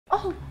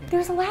Oh,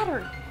 there's a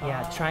ladder.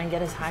 Yeah, try and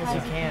get as high as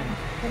you can.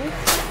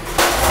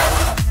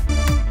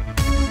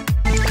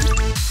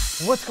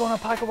 What's going on,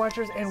 Pocket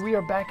Watchers? And we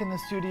are back in the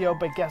studio,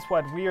 but guess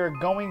what? We are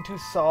going to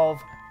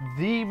solve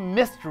the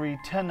mystery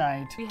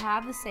tonight. We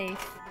have the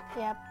safe.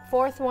 Yep,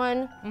 fourth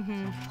one.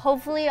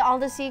 Hopefully all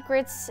the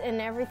secrets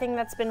and everything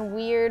that's been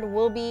weird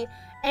will be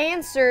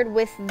answered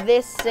with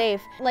this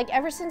safe. Like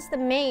ever since the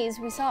maze,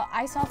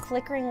 I saw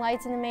flickering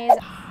lights in the maze.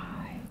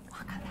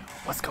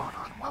 What's going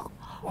on?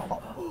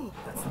 Whoa.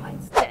 That's the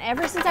lights. And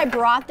ever since I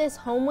brought this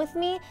home with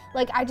me,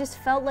 like I just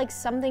felt like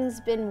something's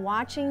been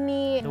watching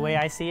me. The way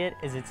I see it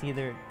is it's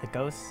either the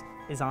ghost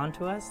is on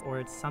to us or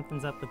it's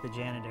something's up with the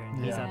janitor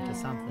and he's up to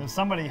something. There's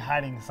somebody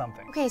hiding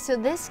something. Okay, so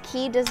this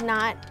key does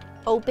not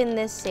open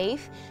this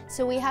safe,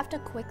 so we have to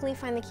quickly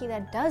find the key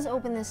that does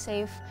open this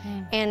safe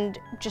and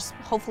just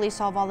hopefully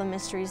solve all the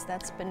mysteries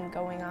that's been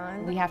going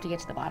on. We have to get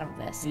to the bottom of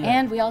this.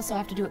 And we also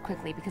have to do it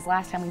quickly because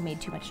last time we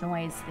made too much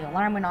noise, the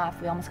alarm went off,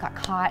 we almost got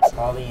caught.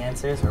 All the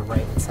answers are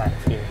right inside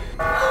of here.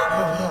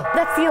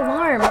 That's the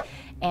alarm.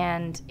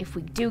 And if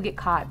we do get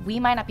caught, we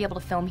might not be able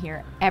to film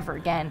here ever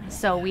again.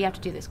 So we have to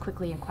do this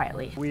quickly and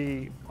quietly.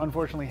 We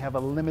unfortunately have a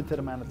limited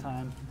amount of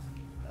time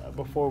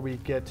before we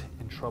get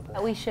in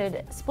trouble. We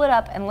should split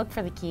up and look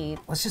for the key.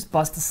 Let's just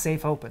bust the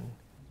safe open.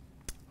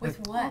 With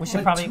what? We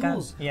should probably go.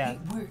 tools. Yeah.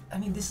 Hey, I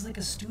mean, this is like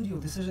a studio.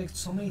 There's like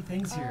so many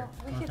things here.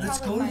 We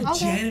Let's go to the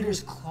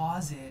janitor's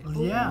closet.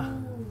 Yeah.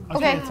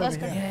 Okay, let's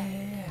go.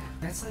 Yeah.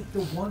 That's like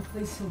the one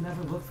place he'll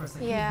never look for us.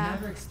 Like, Yeah. he'd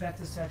never expect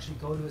us to actually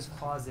go to his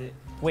closet.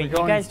 Wait, you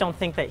guys don't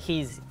think that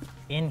he's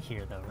in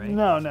here though, right?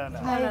 No.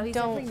 I he's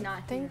don't definitely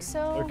not think here.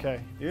 so. Okay.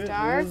 It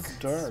Dark. is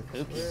dark.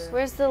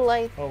 Where's the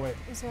light? Oh, wait.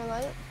 Is there a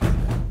light?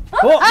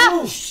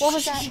 Oh! What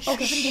was that?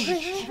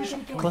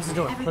 Okay. Close the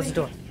door, close the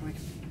door.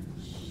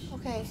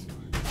 Okay.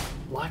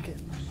 Lock it.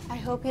 I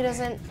hope he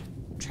doesn't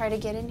try to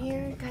get in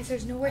here. Guys,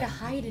 there's nowhere to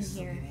hide in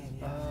here.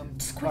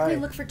 Just quickly alright.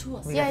 look for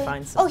tools. We gotta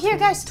find some Oh, here,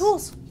 guys,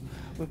 tools.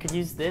 We could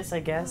use this, I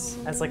guess,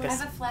 as like I a.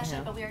 have a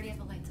flashlight, but we already have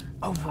the lights on.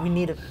 Oh, we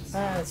need a.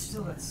 It's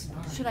still that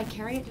smart. Should I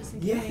carry it just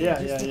in Yeah.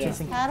 case?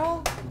 Yeah.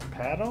 Paddle.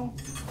 Paddle?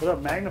 What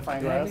about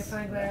magnifying glass?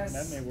 Magnifying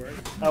glass. That may work.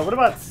 What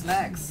about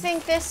snacks? I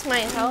think this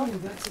might help. Ooh,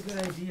 that's a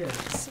good idea.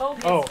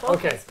 Focus, Oh, focus,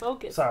 okay.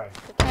 focus. Sorry.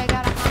 Okay, I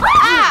got it.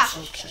 Ah!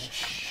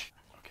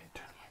 Okay,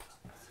 turn.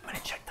 I'm gonna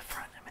check the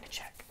front. I'm gonna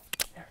check.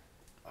 There.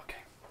 Okay.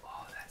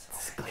 Oh, that's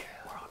This is clear.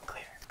 We're all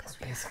clear.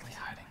 We're basically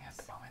hiding at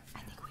the moment. I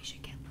think we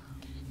should get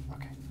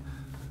Okay.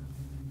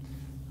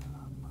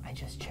 I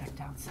just checked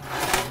outside.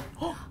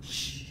 Oh,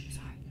 shh.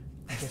 Sorry.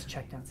 I just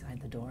checked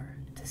outside the door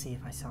to see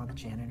if I saw the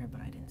janitor,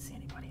 but I didn't see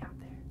anybody out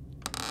there.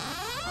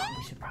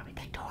 We should probably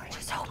the door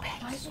is open.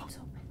 Gosh.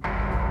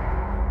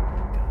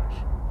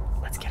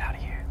 Let's get out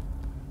of here.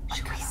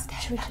 Should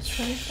we just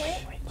run for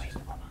it? Wait.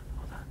 Hold on.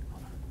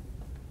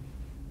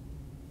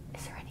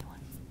 Is there anyone?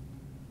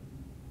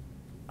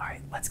 All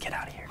right, let's get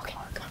out of here. Okay,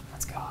 Come on.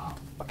 Let's go.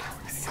 Okay,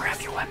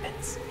 grab your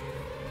weapons.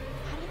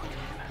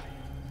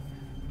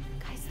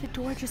 Guys, the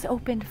door just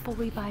opened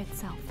fully by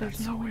itself.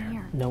 There's no one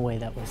here. No way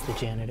that was the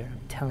janitor.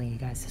 I'm telling you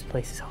guys, this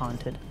place is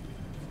haunted.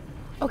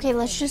 Okay,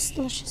 let's just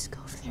go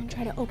over there and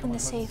try to open the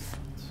safe.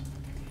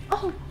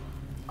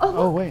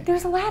 Oh, wait.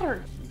 There's a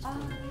ladder.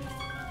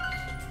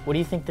 What do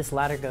you think this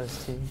ladder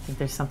goes to? You think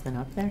there's something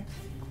up there?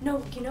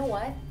 No, you know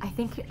what? I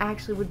think it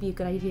actually would be a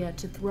good idea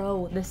to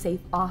throw the safe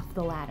off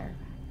the ladder.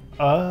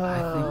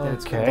 I think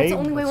that's okay. That's the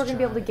only way we're gonna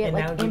be able to get And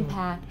now like do-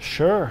 impact.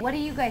 Sure. What do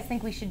you guys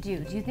think we should do?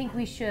 Do you think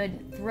we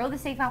should throw the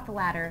safe off the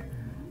ladder,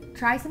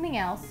 try something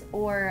else,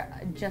 or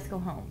just go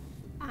home?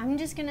 I'm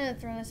just gonna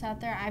throw this out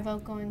there. I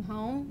vote going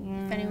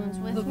home if anyone's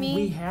with Look, me.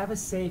 we have a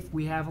safe,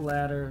 we have a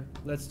ladder.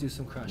 Let's do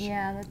some crushing.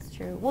 Yeah, that's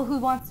true. Well, who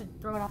wants to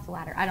throw it off the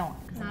ladder? I don't.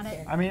 Not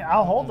it. I mean,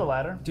 I'll hold the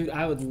ladder. Dude,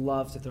 I would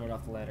love to throw it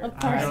off the ladder. Of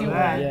course you would.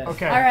 Yeah.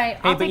 Okay. All right. Hey,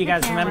 I'll but take you the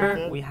guys camera.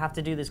 remember, we have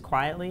to do this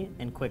quietly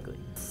and quickly.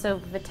 So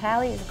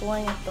Vitaly is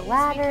going up the Be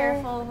ladder.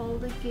 careful,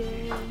 hold it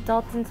good.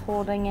 Dalton's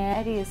holding it.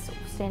 Eddie is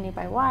standing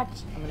by watch.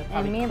 I'm gonna And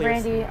probably me and clear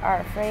Brandy are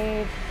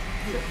afraid.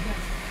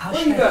 How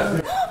should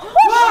I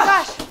Oh my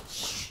gosh!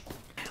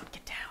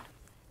 Get down.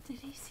 Did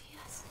he see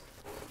us?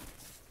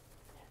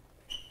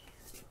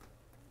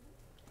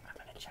 I'm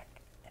gonna check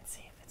and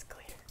see if it's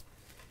clear.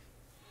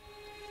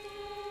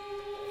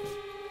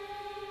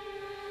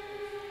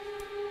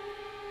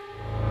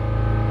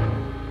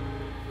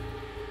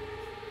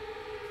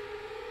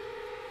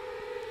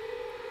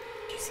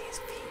 Did you see his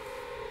feet?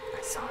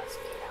 I saw his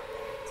feet out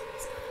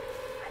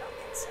there. I don't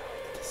think so. I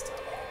think he's still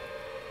there.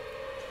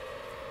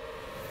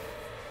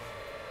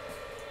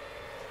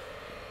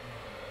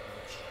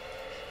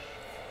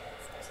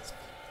 There's his feet.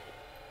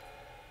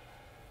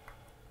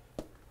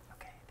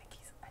 Okay,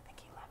 I think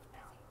he left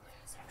now.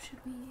 So should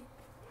we?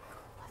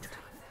 Let's do it.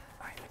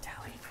 All right,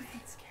 Vitaly.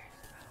 I'm scared.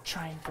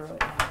 Try and throw it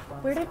now.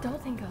 Where did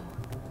Dalton go?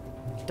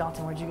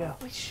 Dalton, where'd you go?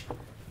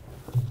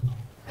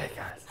 Hey,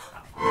 guys.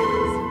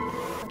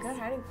 Good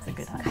hiding. It's a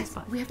good hiding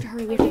spot. We have to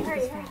hurry. We have to do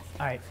this fast.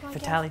 All right,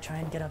 Vitaly, try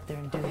and get up there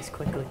and do this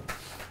quickly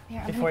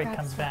Here, I'm before he gonna grab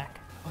comes this back.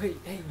 Okay,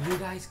 hey, you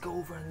guys go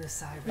over on this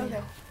side right Okay.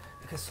 now.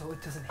 Because so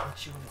it doesn't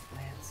hit you when it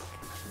lands.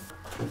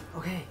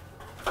 Okay.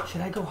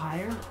 Should I go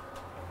higher?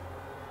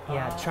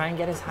 Yeah, try and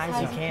get as high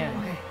as you can.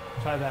 Okay.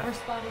 Try that. We're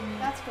spotting you.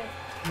 That's good.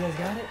 You guys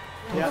got it?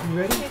 Yeah. You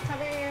ready? Okay,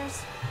 cover your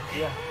ears.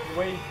 Yeah.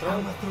 Wait, throw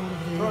I'm gonna throw it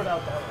over there. it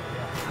out that way.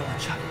 Yeah. I'm gonna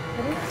chuck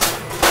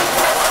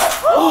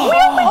it.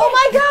 Oh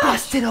my god!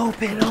 Busted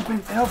open. It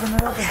opened.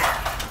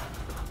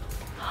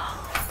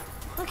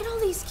 Look at all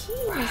these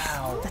keys.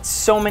 That's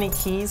so many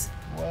keys.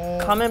 Whoa.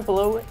 Comment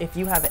below if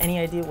you have any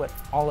idea what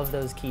all of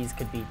those keys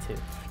could be to.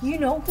 You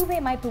know who they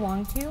might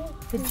belong to?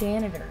 The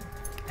janitor.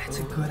 That's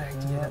a good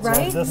idea.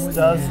 Right? So this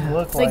does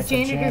look It's like like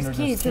janitor's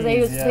keys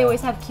because they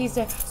always have keys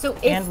to. So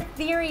if And- the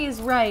theory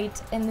is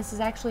right, and this is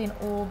actually an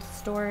old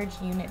storage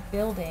unit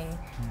building,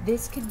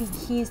 this could be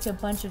keys to a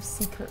bunch of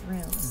secret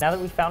rooms. Now that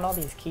we found all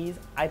these keys,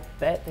 I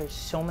bet there's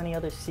so many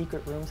other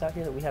secret rooms out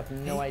here that we have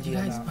no Hey, idea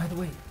you guys, about. by the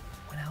way,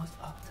 when I was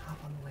up top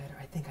on the ladder,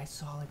 I think I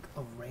saw like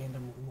a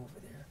random room over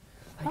there.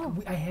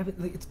 Like I have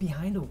it. Like, it's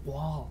behind a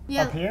wall.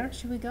 Yeah. Up here?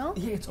 Should we go?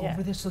 Yeah, it's Yeah.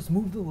 over there. So let's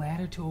move the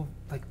ladder to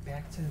like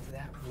back to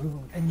that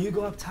room, and you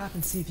go up top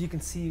and see if you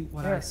can see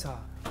what I saw.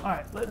 All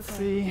right, let's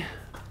see.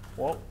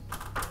 Whoa.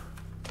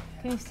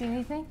 Can you see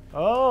anything?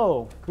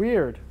 Oh,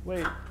 weird.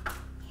 Wait.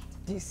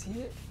 Do you see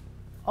it?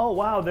 Oh,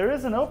 wow, there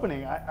is an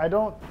opening. I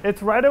don't,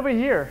 it's right over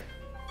here.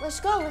 Let's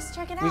go. Let's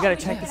check it out. We gotta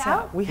Can check check this it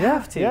out. We Yeah,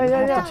 have to. yeah, We yeah,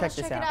 have yeah. to check Let's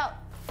this check it out.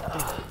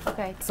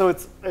 Okay. So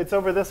it's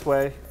over this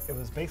way. It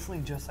was basically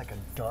just like a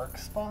dark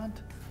spot,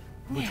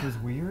 which was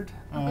weird.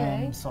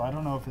 Okay. So I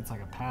don't know if it's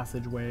like a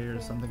passageway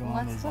or something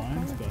along Let's those look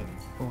lines, over.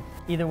 but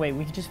Either way,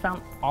 we just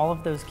found all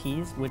of those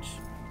keys, which,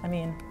 I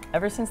mean,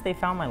 ever since they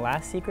found my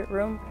last secret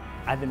room,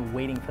 I've been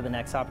waiting for the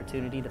next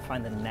opportunity to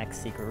find the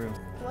next secret room.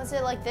 Was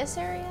it like this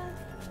area?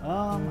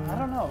 I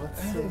don't know.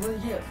 Let's see. Well,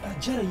 yeah,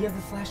 Jenna, you have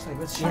the flashlight.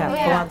 Let's show Yeah,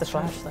 it. pull out the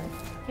flashlight.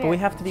 But we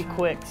have to be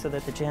quick so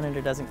that the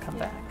janitor doesn't come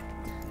back.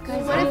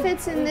 What if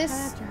it's in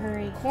this To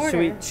hurry.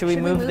 corner? Should we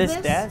move this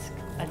desk?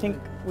 I think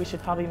we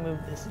should probably move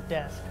this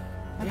desk.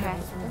 Okay.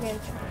 Okay.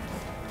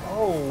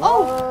 Oh,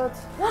 Oh! what?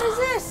 What is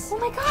this? Oh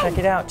my god. Check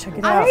it out, check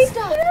it I out.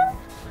 stuff.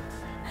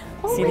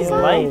 Oh See my these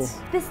god. lights?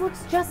 This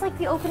looks just like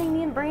the opening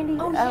me and Brandy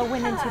went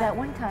into that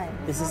one time.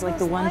 This is like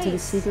the one to the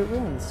secret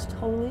room. This is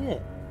totally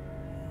it.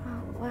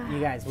 Oh, wow. You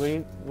guys,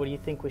 what do you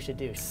think we should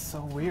do?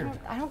 So weird.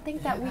 I don't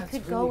think that we that's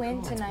could go really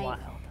in cool. tonight wild.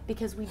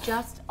 because we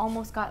just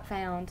almost got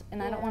found,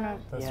 and I don't want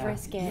to Yeah.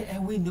 risk Yeah, it.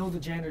 and we know the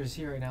janitor's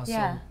here right now.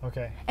 Yeah.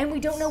 Okay. And we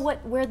don't know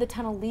where the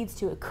tunnel leads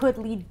to. It could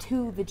lead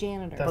to the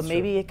janitor. That's But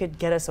maybe it could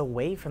get us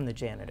away from the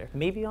janitor.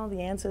 Maybe all the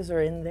answers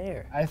are in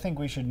there. I think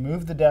we should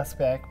move the desk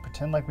back,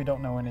 pretend like we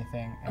don't know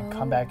anything, and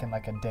come back in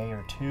like a day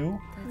or two,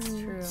 That's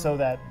true. so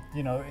that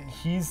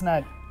he's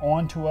not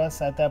on to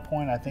us at that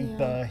point. I think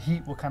the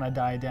heat will kind of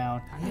die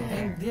down.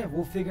 Yeah,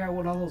 we'll figure out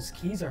what all those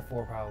keys are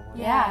for,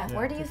 probably. Yeah. Yeah,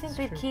 Where do you this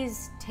think the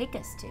keys take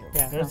us to?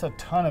 Yeah. There's a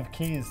ton of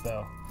keys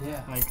though.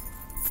 Yeah. Like,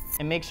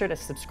 And make sure to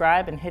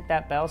subscribe and hit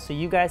that bell so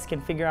you guys can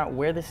figure out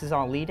where this is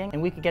all leading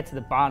and we can get to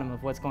the bottom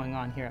of what's going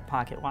on here at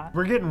Pocket Watch.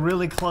 we're getting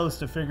really close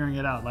to figuring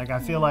it out. Like, I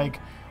feel like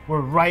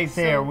we're right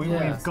there.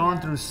 Yeah. We've gone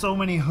through so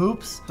many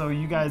hoops. So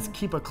you guys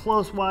keep a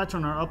close watch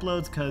on our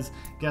uploads, because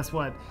guess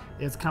what?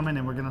 It's coming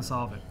and we're gonna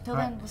solve it. Till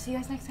All then, right. we'll see you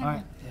guys next time. All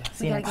right. then.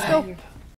 See you We next gotta time. get out of here.